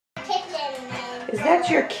kitchen. Is that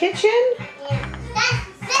your kitchen? Yeah. That's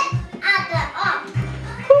it at the up.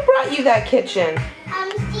 Who brought you that kitchen?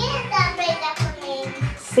 Santa made that for me.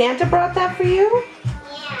 Santa brought that for you?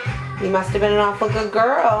 Yeah. You must have been an awful good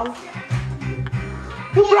girl.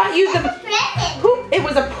 Who brought you the present? Who? It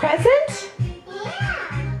was a present?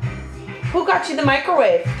 Yeah. Who got you the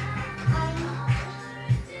microwave?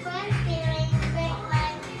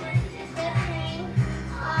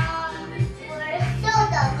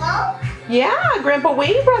 Yeah, Grandpa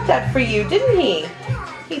Wayne brought that for you, didn't he? Yeah.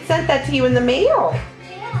 He sent that to you in the mail.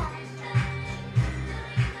 Yeah.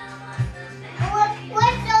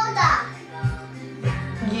 What's soda?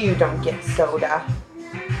 You don't get soda.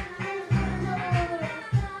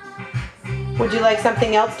 Would you like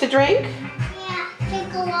something else to drink? Yeah,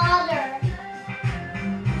 take a water.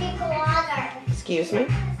 Take a water. Excuse me?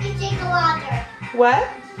 You take a water. What?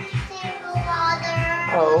 Take a water.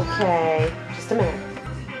 Okay. Just a minute.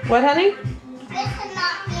 What, honey? This is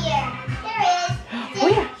not here. Here it is.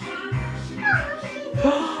 Where?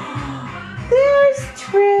 There's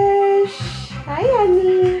Trish. Hi,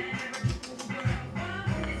 honey.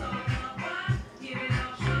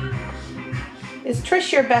 Is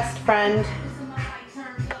Trish your best friend?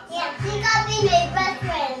 Yeah, she's gonna be my best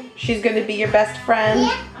friend. She's going to be your best friend?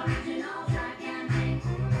 Yeah.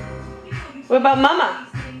 What about Mama?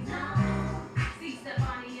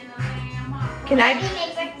 Can Be I? my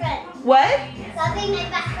best friend. What? I'll be my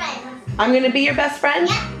best friend. I'm going to be your best friend?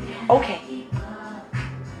 Yeah. Okay.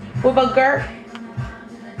 What about Gert?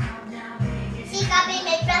 She's gonna be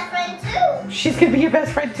my best friend too. She's going to be your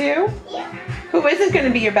best friend too? Yeah. Who isn't going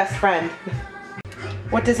to be your best friend?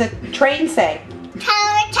 What does a train say?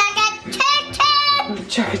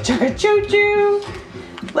 Chugga chugga choo choo.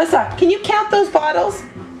 Lissa, can you count those bottles?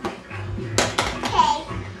 Okay.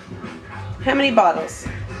 How many bottles? 1,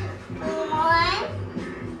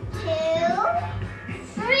 2,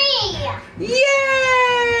 3. Yay!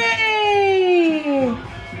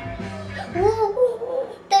 Ooh,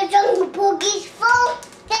 the jungle boogies fall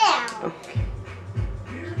down.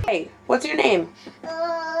 Hey, what's your name?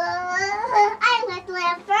 I like to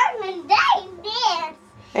have fun and dance.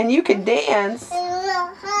 And you can dance.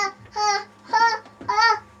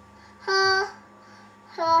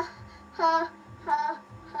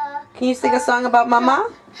 Can you sing a song about Mama?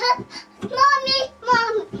 Mommy,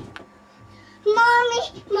 mommy, mommy,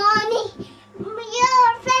 mommy, your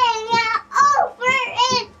finger over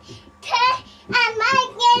it. I'm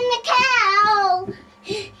making the cow.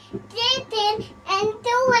 Dip it and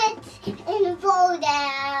do it and fall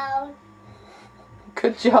down.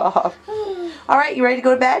 Good job. All right, you ready to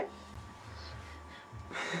go to bed?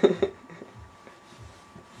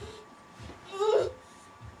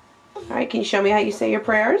 All right, can you show me how you say your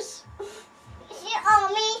prayers? Sit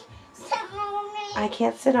on me. Sit on me. I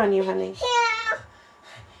can't sit on you, honey. Yeah.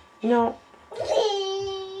 No.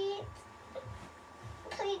 Please.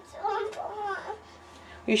 Please don't.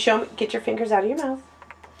 You show me. Get your fingers out of your mouth.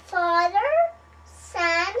 Father,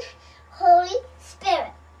 Son, Holy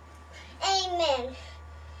Spirit. Amen.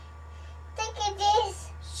 Think of this.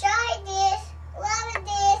 Shine this. Love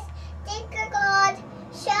this. Think of God.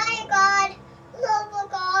 Shine God. Love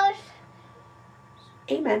of God.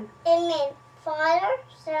 Amen. Amen. Father,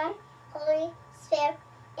 Son, Holy Spirit.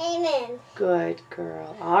 Amen. Good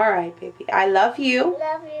girl. All right, baby. I love you.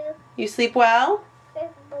 Love you. You sleep well?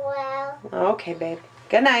 Well. Okay, babe.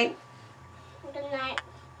 Good night. Good night.